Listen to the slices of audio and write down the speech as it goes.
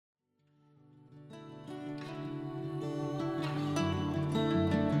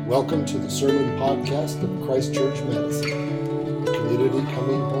Welcome to the Sermon Podcast of Christ Church Madison, a community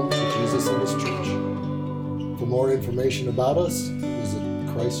coming home to Jesus and His church. For more information about us, visit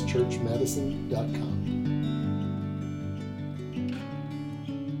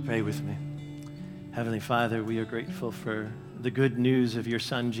christchurchmadison.com. Pray with me. Heavenly Father, we are grateful for the good news of your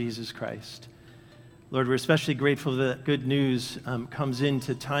Son, Jesus Christ. Lord, we're especially grateful that good news comes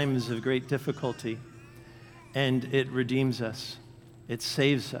into times of great difficulty, and it redeems us. It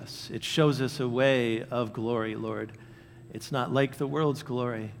saves us. It shows us a way of glory, Lord. It's not like the world's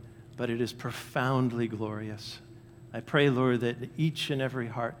glory, but it is profoundly glorious. I pray, Lord, that each and every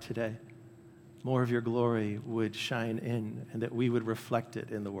heart today, more of your glory would shine in and that we would reflect it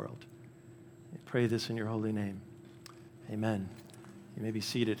in the world. I pray this in your holy name. Amen. You may be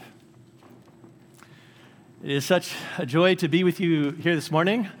seated. It is such a joy to be with you here this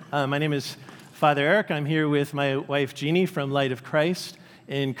morning. My name is Father Eirik. I'm here with my wife, Jeannie, from Light of Christ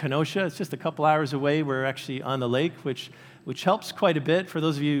in Kenosha. It's just a couple hours away. We're actually on the lake, which helps quite a bit. For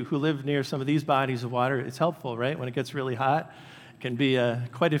those of you who live near some of these bodies of water, it's helpful, right? When it gets really hot, it can be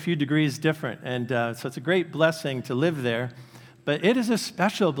quite a few degrees different. And so it's a great blessing to live there. But it is a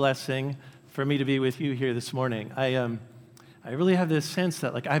special blessing for me to be with you here this morning. I really have this sense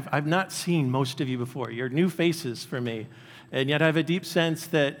that, like, I've not seen most of you before. You're new faces for me. And yet I have a deep sense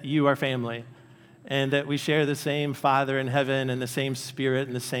that you are family, and that we share the same Father in heaven and the same Spirit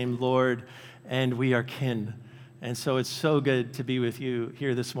and the same Lord, and we are kin. And so it's so good to be with you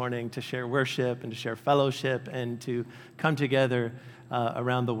here this morning to share worship and to share fellowship and to come together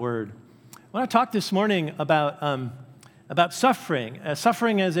around the Word. I want to talk this morning about suffering.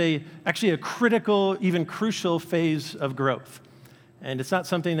 Suffering as actually a critical, even crucial phase of growth. And it's not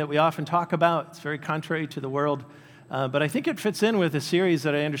something that we often talk about. It's very contrary to the world. But I think it fits in with a series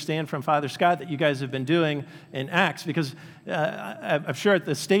that I understand from Father Scott that you guys have been doing in Acts, because I'm sure at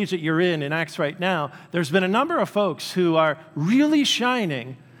the stage that you're in Acts right now, there's been a number of folks who are really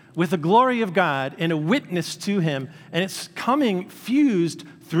shining with the glory of God and a witness to Him, and it's coming fused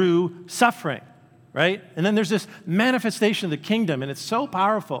through suffering, right? And then there's this manifestation of the kingdom, and it's so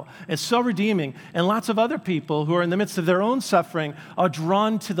powerful, it's so redeeming, and lots of other people who are in the midst of their own suffering are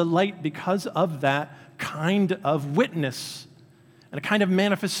drawn to the light because of that kind of witness and a kind of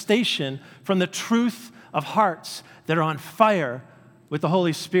manifestation from the truth of hearts that are on fire with the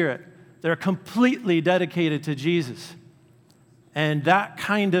Holy Spirit, that are completely dedicated to Jesus. And that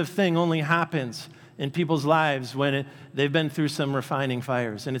kind of thing only happens in people's lives when they've been through some refining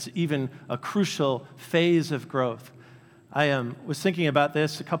fires, and it's even a crucial phase of growth. I was thinking about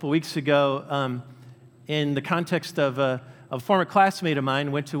this a couple weeks ago in the context of a former classmate of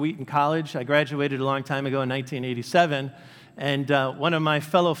mine. Went to Wheaton College. I graduated a long time ago in 1987, and one of my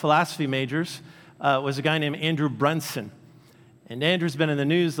fellow philosophy majors was a guy named Andrew Brunson. And Andrew's been in the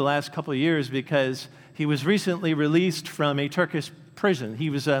news the last couple of years because he was recently released from a Turkish prison. He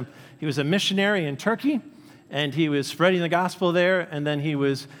was a missionary in Turkey, and he was spreading the gospel there, and then he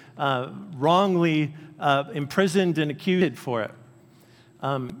was wrongly imprisoned and accused for it.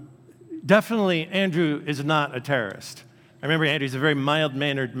 Definitely, Andrew is not a terrorist. I remember Andrew, he's a very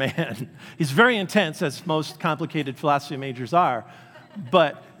mild-mannered man. He's very intense, as most complicated philosophy majors are,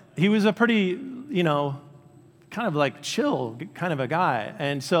 but he was a pretty, kind of like chill kind of a guy.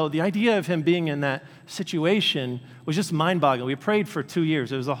 And so the idea of him being in that situation was just mind-boggling. We prayed for 2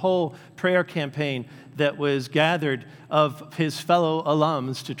 years. It was a whole prayer campaign that was gathered of his fellow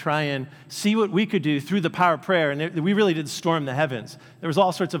alums to try and see what we could do through the power of prayer. And we really did storm the heavens. There was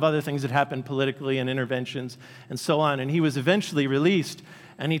all sorts of other things that happened politically and interventions and so on. And he was eventually released.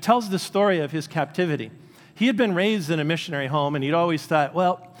 And he tells the story of his captivity. He had been raised in a missionary home, and he'd always thought,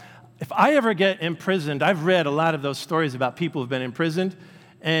 well, if I ever get imprisoned, I've read a lot of those stories about people who've been imprisoned,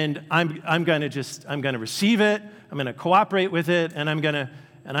 and I'm going to receive it, I'm going to cooperate with it, and I'm going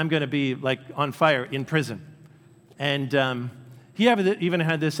to be like on fire in prison. And he even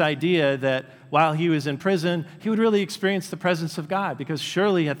had this idea that while he was in prison, he would really experience the presence of God, because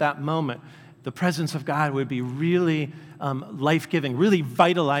surely at that moment, the presence of God would be really life-giving, really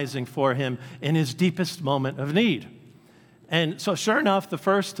vitalizing for him in his deepest moment of need. And so sure enough, the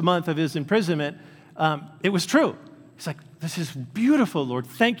first month of his imprisonment, it was true. He's like, this is beautiful, Lord.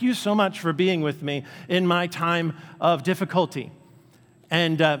 Thank you so much for being with me in my time of difficulty.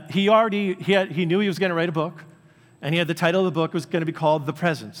 And he knew he was going to write a book, and he had the title of the book was going to be called The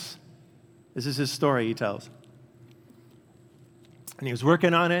Presence. This is his story he tells. And he was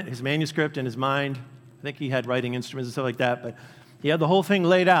working on it, his manuscript in his mind. I think he had writing instruments and stuff like that, but he had the whole thing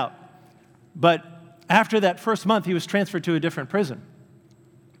laid out. But after that first month, he was transferred to a different prison.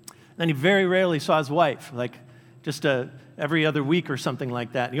 Then he very rarely saw his wife. Like, just every other week or something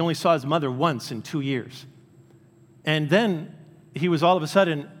like that. He only saw his mother once in 2 years. And then he was all of a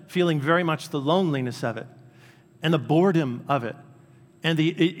sudden feeling very much the loneliness of it and the boredom of it and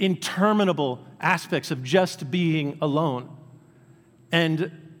the interminable aspects of just being alone.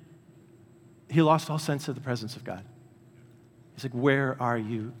 And he lost all sense of the presence of God. He's like, where are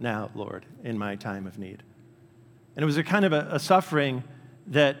you now, Lord, in my time of need? And it was a kind of a suffering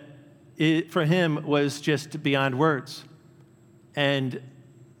that for him was just beyond words. And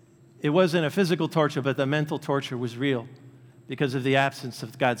it wasn't a physical torture, but the mental torture was real because of the absence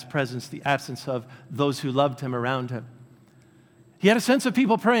of God's presence, the absence of those who loved him around him. He had a sense of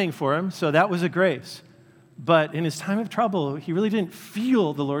people praying for him, so that was a grace. But in his time of trouble, he really didn't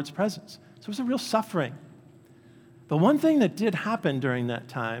feel the Lord's presence. So it was a real suffering. But one thing that did happen during that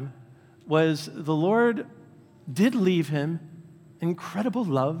time was the Lord did leave him incredible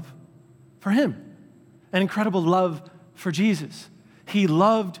love for him, an incredible love for Jesus. He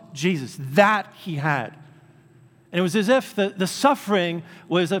loved Jesus. That he had. And it was as if the suffering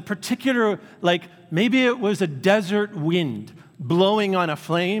was a particular, like maybe it was a desert wind blowing on a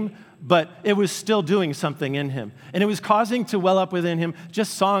flame, but it was still doing something in him. And it was causing to well up within him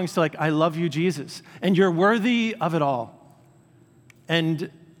just songs to like, I love you, Jesus, and you're worthy of it all. And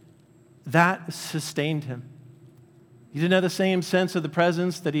that sustained him. He didn't have the same sense of the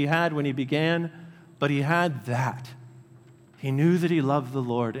presence that he had when he began, but he had that. He knew that he loved the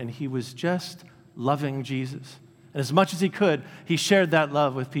Lord, and he was just loving Jesus. And as much as he could, he shared that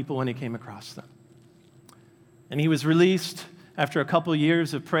love with people when he came across them. And he was released after a couple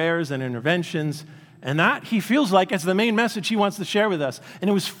years of prayers and interventions, and that, he feels like, is the main message he wants to share with us. And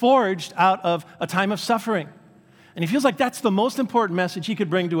it was forged out of a time of suffering. And he feels like that's the most important message he could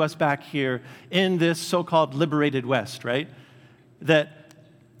bring to us back here in this so-called liberated West, right? That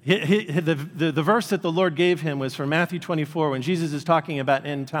the verse that the Lord gave him was from Matthew 24, when Jesus is talking about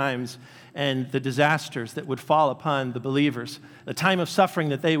end times and the disasters that would fall upon the believers, the time of suffering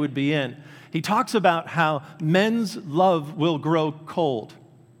that they would be in. He talks about how men's love will grow cold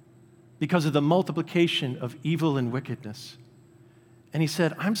because of the multiplication of evil and wickedness. And he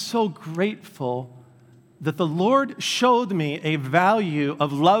said, I'm so grateful that the Lord showed me a value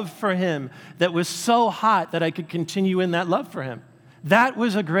of love for him that was so hot that I could continue in that love for him. That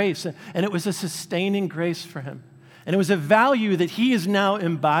was a grace, and it was a sustaining grace for him. And it was a value that he is now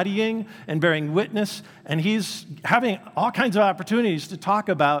embodying and bearing witness, and he's having all kinds of opportunities to talk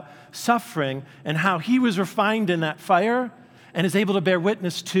about suffering and how he was refined in that fire and is able to bear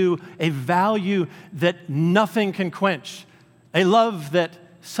witness to a value that nothing can quench, a love that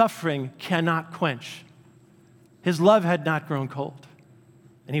suffering cannot quench. His love had not grown cold,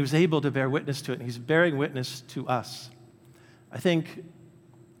 and he was able to bear witness to it, and he's bearing witness to us. I think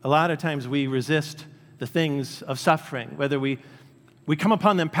a lot of times we resist the things of suffering, whether we come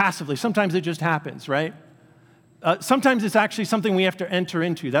upon them passively. Sometimes it just happens, right? Sometimes it's actually something we have to enter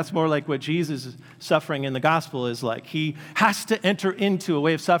into. That's more like what Jesus' suffering in the gospel is like. He has to enter into a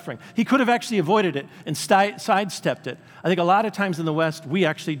way of suffering. He could have actually avoided it and sidestepped it. I think a lot of times in the West, we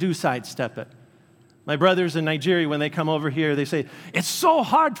actually do sidestep it. My brothers in Nigeria, when they come over here, they say, it's so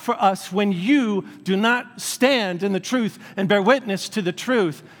hard for us when you do not stand in the truth and bear witness to the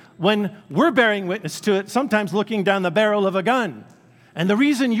truth, when we're bearing witness to it, sometimes looking down the barrel of a gun. And the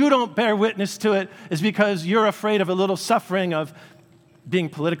reason you don't bear witness to it is because you're afraid of a little suffering of being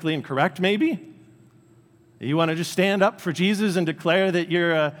politically incorrect, maybe. You want to just stand up for Jesus and declare that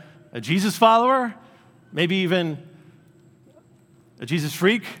you're a Jesus follower, maybe even a Jesus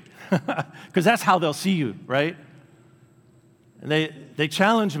freak. Because that's how they'll see you, right? And they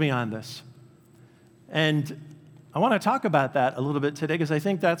challenge me on this. And I want to talk about that a little bit today because I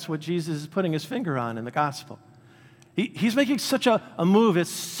think that's what Jesus is putting his finger on in the gospel. He's making such a move. It's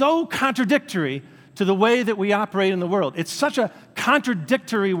so contradictory to the way that we operate in the world. It's such a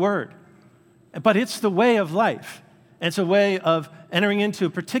contradictory word. But it's the way of life. And it's a way of entering into a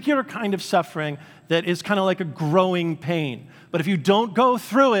particular kind of suffering that is kind of like a growing pain. But if you don't go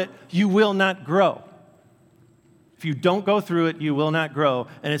through it, you will not grow. If you don't go through it, you will not grow.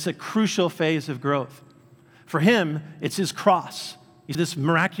 And it's a crucial phase of growth. For him, it's his cross. He's this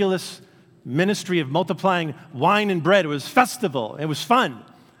miraculous ministry of multiplying wine and bread. It was festival. It was fun.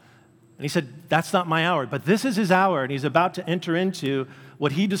 And he said, that's not my hour. But this is his hour, and he's about to enter into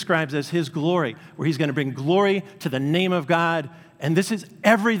what he describes as his glory, where he's going to bring glory to the name of God. And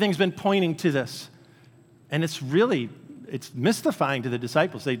everything's been pointing to this. And it's mystifying to the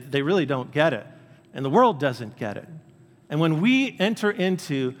disciples. They really don't get it. And the world doesn't get it. And when we enter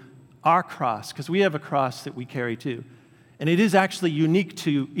into our cross, because we have a cross that we carry too, and it is actually unique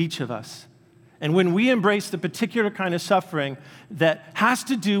to each of us. And when we embrace the particular kind of suffering that has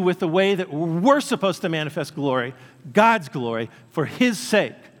to do with the way that we're supposed to manifest glory, God's glory, for His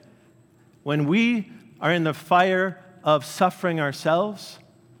sake, when we are in the fire of suffering ourselves,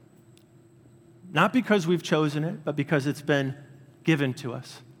 not because we've chosen it, but because it's been given to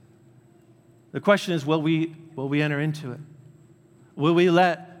us, the question is, will we enter into it? Will we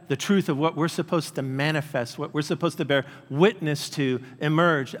let the truth of what we're supposed to manifest, what we're supposed to bear witness to,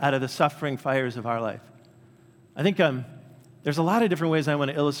 emerge out of the suffering fires of our life? I think there's a lot of different ways I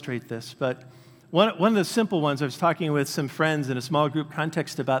want to illustrate this, but one of the simple ones, I was talking with some friends in a small group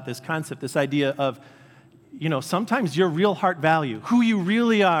context about this concept, this idea of, sometimes your real heart value, who you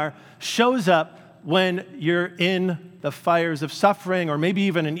really are, shows up when you're in the fires of suffering or maybe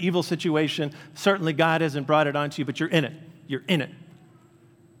even an evil situation. Certainly God hasn't brought it onto you, but you're in it. You're in it.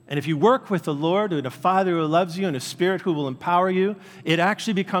 And if you work with the Lord and a Father who loves you and a Spirit who will empower you, it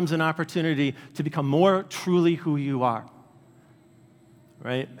actually becomes an opportunity to become more truly who you are,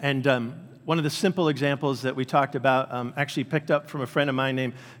 right? And one of the simple examples that we talked about, actually picked up from a friend of mine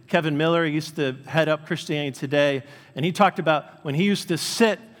named Kevin Miller. He used to head up Christianity Today, and he talked about when he used to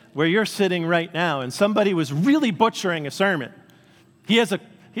sit where you're sitting right now, and somebody was really butchering a sermon. He has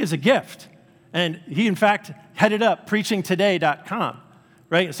a gift, and he, in fact, headed up preachingtoday.com.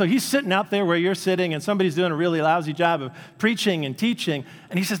 Right? So he's sitting out there where you're sitting, and somebody's doing a really lousy job of preaching and teaching.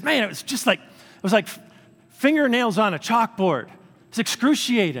 And he says, man, it was like fingernails on a chalkboard. It's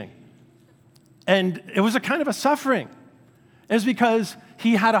excruciating. And it was a kind of a suffering. It was because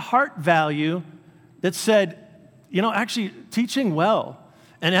he had a heart value that said, actually teaching well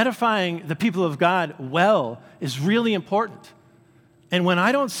and edifying the people of God well is really important. And when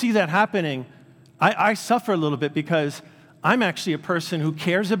I don't see that happening, I suffer a little bit because I'm actually a person who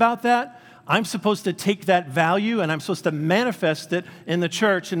cares about that. I'm supposed to take that value and I'm supposed to manifest it in the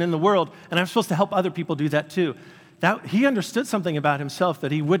church and in the world, and I'm supposed to help other people do that too. He understood something about himself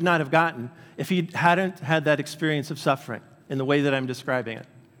that he would not have gotten if he hadn't had that experience of suffering in the way that I'm describing it.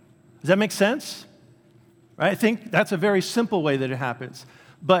 Does that make sense? Right? I think that's a very simple way that it happens,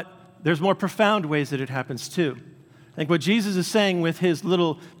 but there's more profound ways that it happens too. I think what Jesus is saying with his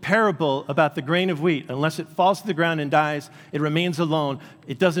little parable about the grain of wheat, unless it falls to the ground and dies, it remains alone.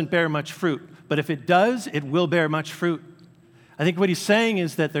 It doesn't bear much fruit. But if it does, it will bear much fruit. I think what he's saying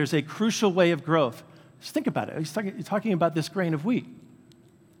is that there's a crucial way of growth. Just think about it. He's talking about this grain of wheat.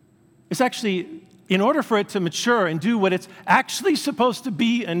 It's actually, in order for it to mature and do what it's actually supposed to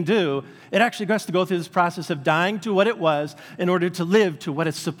be and do, it actually has to go through this process of dying to what it was in order to live to what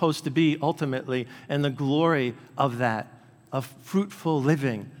it's supposed to be ultimately, and the glory of that, of fruitful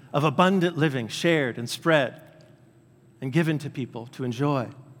living, of abundant living, shared and spread and given to people to enjoy.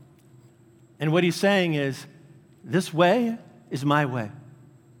 And what he's saying is, this way is my way.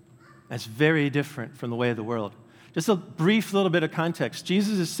 That's very different from the way of the world. Just a brief little bit of context.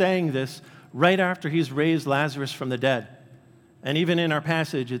 Jesus is saying this right after he's raised Lazarus from the dead. And even in our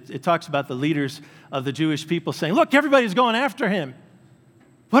passage, it talks about the leaders of the Jewish people saying, look, everybody's going after him.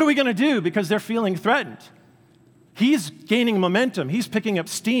 What are we going to do? Because they're feeling threatened. He's gaining momentum. He's picking up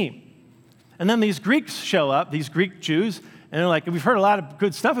steam. And then these Greeks show up, these Greek Jews, and they're like, we've heard a lot of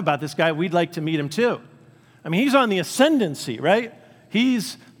good stuff about this guy. We'd like to meet him too. I mean, he's on the ascendancy, right?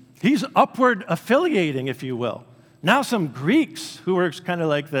 He's upward affiliating, if you will. Now some Greeks, who were kind of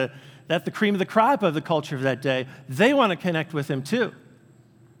like the cream of the crop of the culture of that day, they want to connect with him too.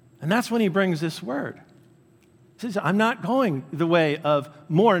 And that's when he brings this word. He says, I'm not going the way of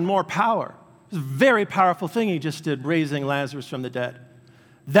more and more power. It's a very powerful thing he just did, raising Lazarus from the dead.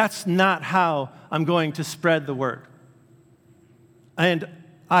 That's not how I'm going to spread the word. And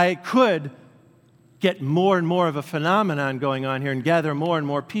I could get more and more of a phenomenon going on here and gather more and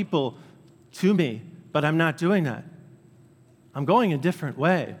more people to me, but I'm not doing that. I'm going a different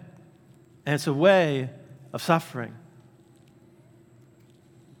way, and it's a way of suffering.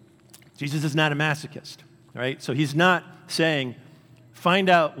 Jesus is not a masochist, right? So he's not saying, find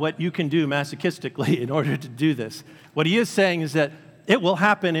out what you can do masochistically in order to do this. What he is saying is that it will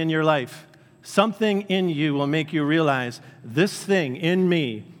happen in your life. Something in you will make you realize this thing in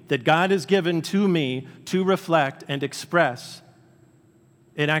me that God has given to me to reflect and express,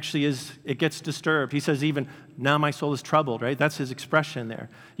 it actually is, it gets disturbed. He says even, now my soul is troubled, right? That's his expression there.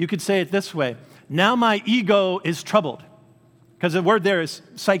 You could say it this way, now my ego is troubled. Because the word there is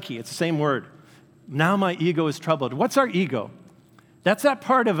psyche, it's the same word. Now my ego is troubled. What's our ego? That's that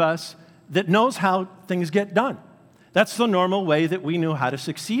part of us that knows how things get done. That's the normal way that we know how to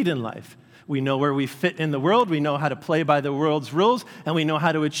succeed in life. We know where we fit in the world, we know how to play by the world's rules, and we know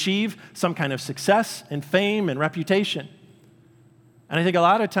how to achieve some kind of success and fame and reputation. And I think a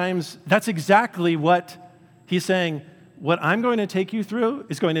lot of times that's exactly what he's saying. What I'm going to take you through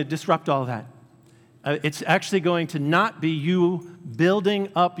is going to disrupt all that. It's actually going to not be you building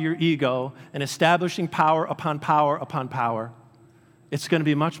up your ego and establishing power upon power upon power. It's going to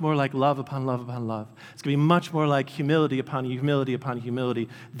be much more like love upon love upon love. It's going to be much more like humility upon humility upon humility.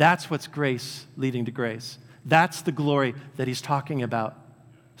 That's what's grace leading to grace. That's the glory that he's talking about.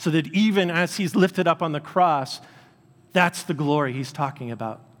 So that even as he's lifted up on the cross, that's the glory he's talking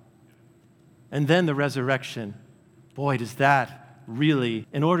about. And then the resurrection. Boy, does that really,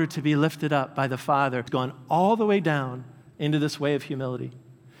 in order to be lifted up by the Father, gone all the way down into this way of humility.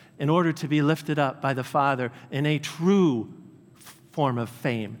 In order to be lifted up by the Father in a true form of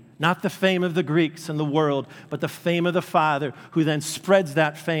fame. Not the fame of the Greeks and the world, but the fame of the Father, who then spreads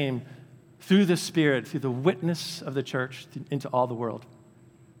that fame through the Spirit, through the witness of the church into all the world.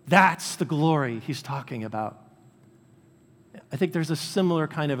 That's the glory he's talking about. I think there's a similar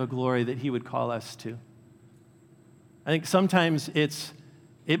kind of a glory that he would call us to. I think sometimes it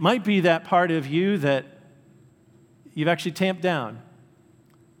might be that part of you that you've actually tamped down.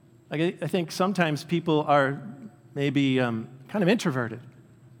 Like I think sometimes people are maybe kind of introverted,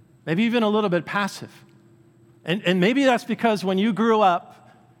 maybe even a little bit passive. And maybe that's because when you grew up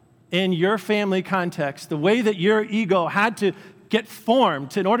in your family context, the way that your ego had to get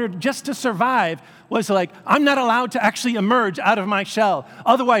formed in order just to survive was like, I'm not allowed to actually emerge out of my shell.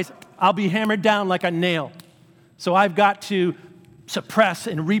 Otherwise, I'll be hammered down like a nail. So I've got to suppress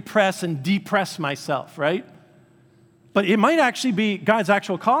and repress and depress myself, right? But it might actually be God's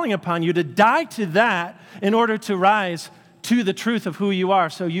actual calling upon you to die to that in order to rise to the truth of who you are,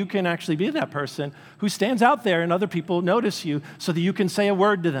 so you can actually be that person who stands out there and other people notice you, so that you can say a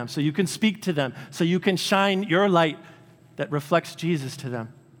word to them, so you can speak to them, so you can shine your light that reflects Jesus to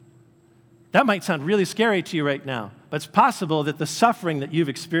them. That might sound really scary to you right now, but it's possible that the suffering that you've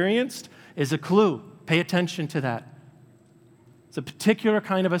experienced is a clue. Pay attention to that. It's a particular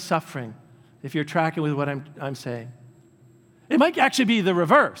kind of a suffering, if you're tracking with what I'm saying. It might actually be the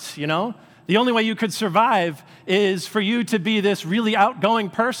reverse, you know? The only way you could survive is for you to be this really outgoing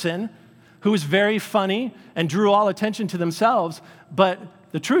person who is very funny and drew all attention to themselves. But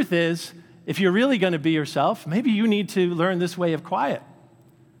the truth is, if you're really going to be yourself, maybe you need to learn this way of quiet.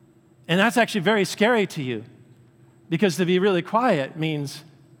 And that's actually very scary to you, because to be really quiet means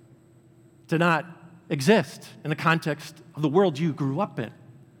to not exist in the context of the world you grew up in.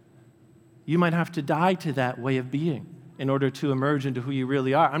 You might have to die to that way of being in order to emerge into who you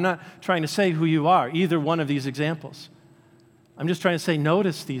really are. I'm not trying to say who you are, either one of these examples. I'm just trying to say,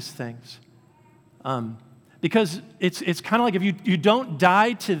 notice these things. Because it's kind of like if you don't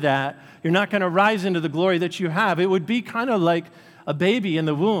die to that, you're not going to rise into the glory that you have. It would be kind of like a baby in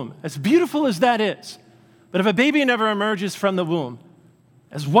the womb, as beautiful as that is. But if a baby never emerges from the womb,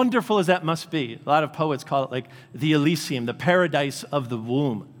 as wonderful as that must be, a lot of poets call it like the Elysium, the paradise of the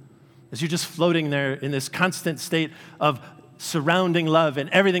womb. As you're just floating there in this constant state of surrounding love and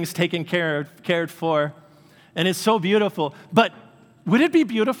everything's taken cared for. And it's so beautiful. But would it be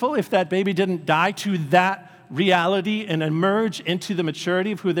beautiful if that baby didn't die to that reality and emerge into the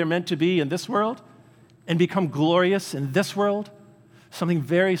maturity of who they're meant to be in this world and become glorious in this world? Something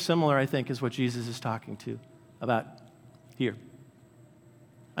very similar, I think, is what Jesus is talking to about here.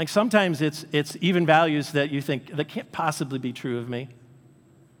 Like sometimes it's even values that you think, that can't possibly be true of me.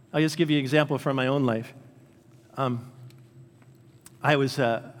 I'll just give you an example from my own life. I went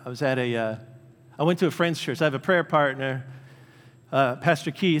to a friend's church. I have a prayer partner,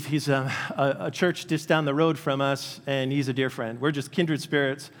 Pastor Keith. He's a church just down the road from us, and he's a dear friend. We're just kindred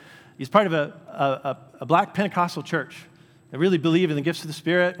spirits. He's part of a black Pentecostal church. They really believe in the gifts of the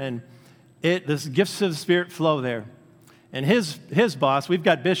Spirit, and the gifts of the Spirit flow there. And his boss, we've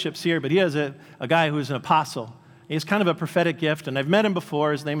got bishops here, but he has a guy who's an apostle. He's kind of a prophetic gift, and I've met him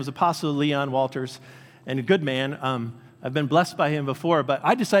before. His name was Apostle Leon Walters, and a good man. I've been blessed by him before, but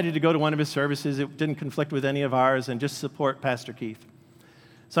I decided to go to one of his services. It didn't conflict with any of ours, and just support Pastor Keith.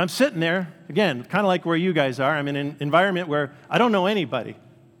 So I'm sitting there, again, kind of like where you guys are. I'm in an environment where I don't know anybody.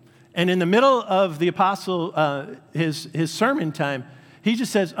 And in the middle of the apostle, his sermon time, he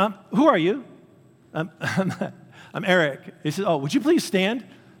just says, who are you? I'm Eirik. He says, would you please stand?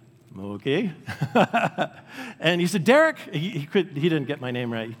 Okay. And he said, Derek, he didn't get my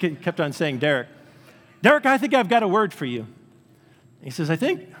name right. He kept on saying Derek. Derek, I think I've got a word for you. He says, I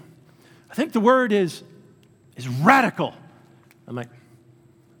think the word is radical. I'm like,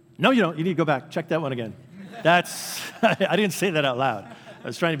 no, you don't. You need to go back. Check that one again. I didn't say that out loud. I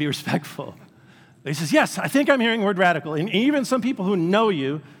was trying to be respectful. But he says, yes, I think I'm hearing the word radical. And even some people who know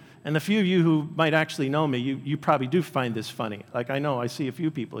you And the few of you who might actually know me, you probably do find this funny. Like I see a few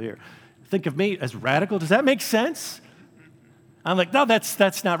people here. Think of me as radical. Does that make sense? I'm like, no,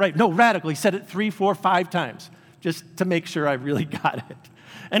 that's not right. No, radical. He said it 3, 4, 5 times just to make sure I really got it.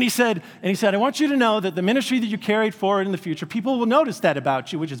 And he said, I want you to know that the ministry that you carried forward in the future, people will notice that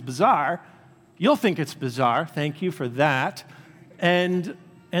about you, which is bizarre. You'll think it's bizarre. Thank you for that. And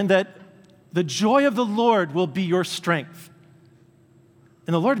that the joy of the Lord will be your strength.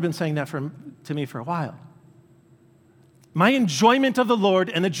 And the Lord had been saying that to me for a while. My enjoyment of the Lord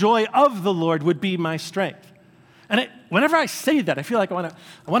and the joy of the Lord would be my strength. And whenever I say that, I feel like I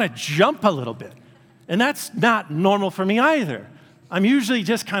want to jump a little bit. And that's not normal for me either. I'm usually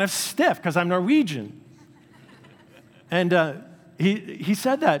just kind of stiff because I'm Norwegian. And he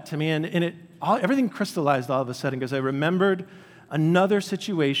said that to me, and everything crystallized all of a sudden because I remembered another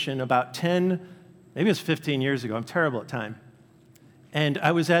situation about 10, maybe it was 15 years ago. I'm terrible at time. And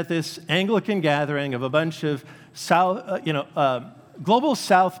I was at this Anglican gathering of a bunch of Global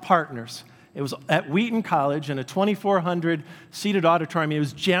South partners. It was at Wheaton College in a 2,400-seated auditorium. It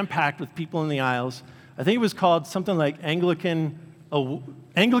was jam-packed with people in the aisles. I think it was called something like Anglicans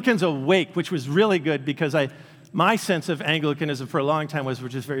Awake, which was really good because my sense of Anglicanism for a long time was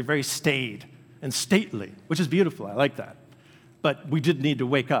just very, very staid and stately, which is beautiful. I like that. But we did need to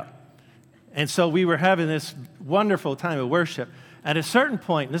wake up. And so we were having this wonderful time of worship. At a certain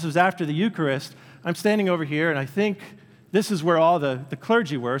point, this was after the Eucharist, I'm standing over here, and I think this is where all the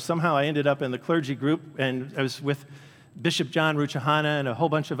clergy were. Somehow I ended up in the clergy group, and I was with Bishop John Ruchahana and a whole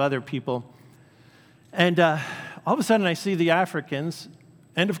bunch of other people. And all of a sudden, I see the Africans,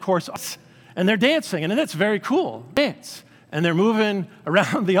 and of course us, and they're dancing, and that's very cool. Dance. And they're moving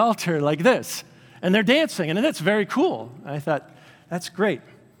around the altar like this, and they're dancing, and that's very cool. I thought, that's great.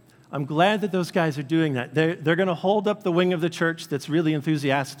 I'm glad that those guys are doing that. They're going to hold up the wing of the church that's really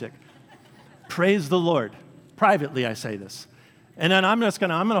enthusiastic. Praise the Lord. Privately, I say this. And then I'm going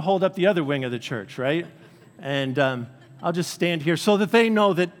to hold up the other wing of the church, right? And I'll just stand here so that they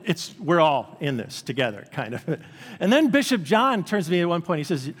know that we're all in this together, kind of. And then Bishop John turns to me at one point. He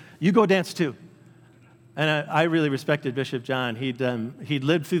says, you go dance too. And I really respected Bishop John. He'd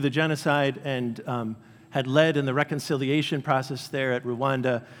lived through the genocide and had led in the reconciliation process there at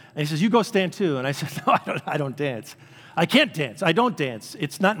Rwanda. And he says, you go stand too. And I said, no, I don't dance. I can't dance. I don't dance.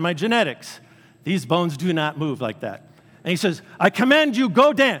 It's not in my genetics. These bones do not move like that. And he says, I command you,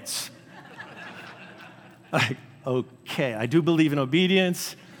 go dance. Like, okay, I do believe in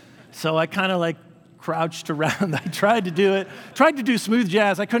obedience. So I kind of crouched around. I tried to do it. Tried to do smooth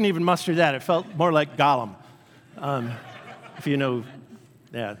jazz. I couldn't even muster that. It felt more like Gollum. If you know,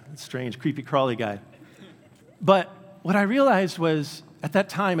 strange, creepy, crawly guy. But what I realized was, at that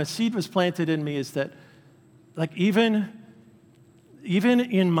time, a seed was planted in me is that, even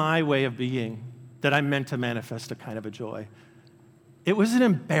in my way of being, that I'm meant to manifest a kind of a joy. It was an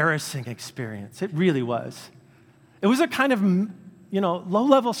embarrassing experience. It really was. It was a kind of,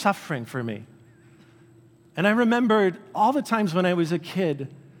 low-level suffering for me. And I remembered all the times when I was a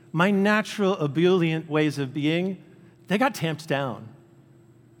kid, my natural, ebullient ways of being, they got tamped down.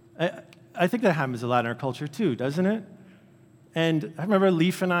 I think that happens a lot in our culture too, doesn't it? And I remember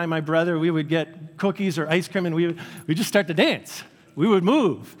Leaf and I, my brother, we would get cookies or ice cream and we'd just start to dance. We would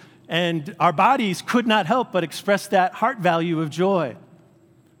move. And our bodies could not help but express that heart value of joy.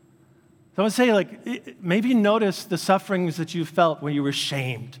 So I would say, maybe notice the sufferings that you felt when you were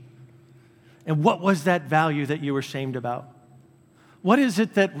shamed. And what was that value that you were shamed about? What is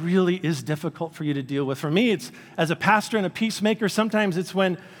it that really is difficult for you to deal with? For me, it's as a pastor and a peacemaker, sometimes it's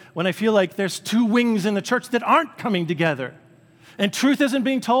when I feel like there's two wings in the church that aren't coming together. And truth isn't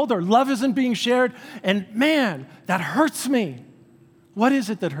being told or love isn't being shared. And man, that hurts me. What is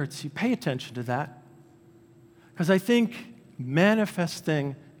it that hurts you? Pay attention to that. Because I think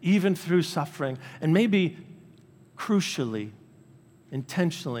manifesting even through suffering, and maybe crucially,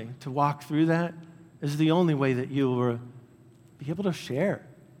 intentionally, to walk through that is the only way that you will be able to share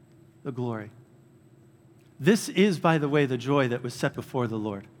the glory. This is, by the way, the joy that was set before the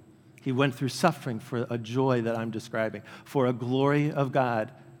Lord. He went through suffering for a joy that I'm describing, for a glory of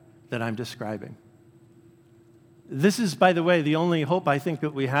God that I'm describing. This is, by the way, the only hope I think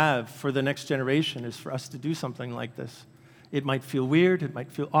that we have for the next generation is for us to do something like this. It might feel weird, it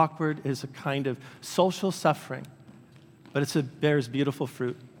might feel awkward, it's a kind of social suffering, but it bears beautiful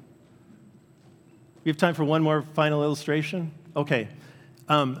fruit. We have time for one more final illustration? Okay.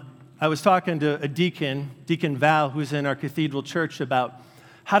 I was talking to a Deacon Val, who's in our cathedral church, about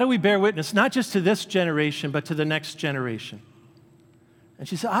how do we bear witness, not just to this generation, but to the next generation. And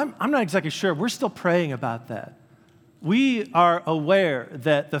she said, I'm not exactly sure. We're still praying about that. we are aware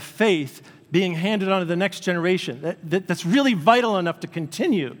that the faith being handed on to the next generation, that's really vital enough to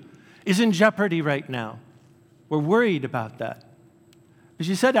continue, is in jeopardy right now. We're worried about that. As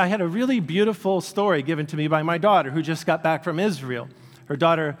you said, I had a really beautiful story given to me by my daughter who just got back from Israel. Her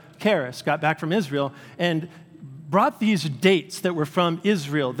daughter, Karis, got back from Israel and brought these dates that were from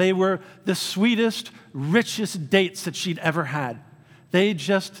Israel. They were the sweetest, richest dates that she'd ever had. They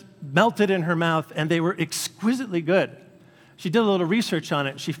just melted in her mouth, and they were exquisitely good. She did a little research on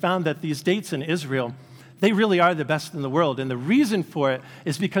it. She found that these dates in Israel, they really are the best in the world. And the reason for it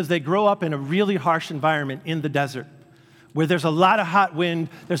is because they grow up in a really harsh environment in the desert, where there's a lot of hot wind,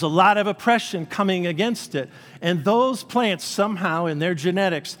 there's a lot of oppression coming against it. And those plants somehow in their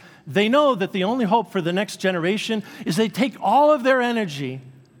genetics, they know that the only hope for the next generation is they take all of their energy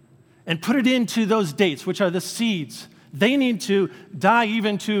and put it into those dates, which are the seeds. They need to die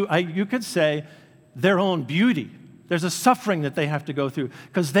even to, you could say, their own beauty. There's a suffering that they have to go through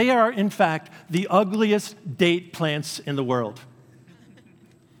because they are, in fact, the ugliest date plants in the world.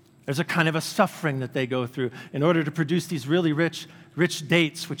 There's a kind of a suffering that they go through in order to produce these really rich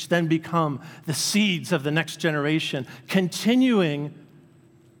dates, which then become the seeds of the next generation, continuing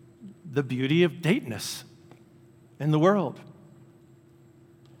the beauty of dateness in the world.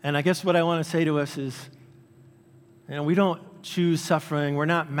 And I guess what I want to say to us is, we don't choose suffering, we're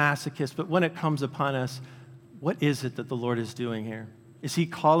not masochists, but when it comes upon us, what is it that the Lord is doing here? Is he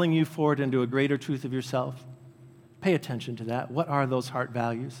calling you forward into a greater truth of yourself? Pay attention to that. What are those heart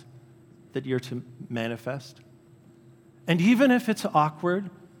values that you're to manifest? And even if it's awkward,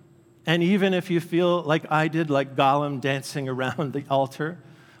 and even if you feel like I did, like Gollum dancing around the altar,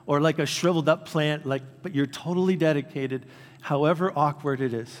 or like a shriveled up plant, but you're totally dedicated, however awkward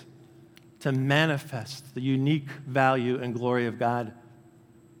it is, to manifest the unique value and glory of God,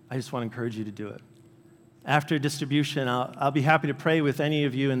 I just want to encourage you to do it. After distribution, I'll be happy to pray with any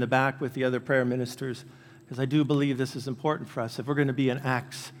of you in the back with the other prayer ministers, because I do believe this is important for us if we're going to be an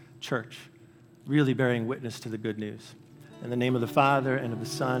Acts church, really bearing witness to the good news. In the name of the Father, and of the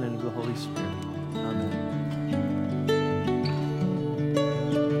Son, and of the Holy Spirit. Amen.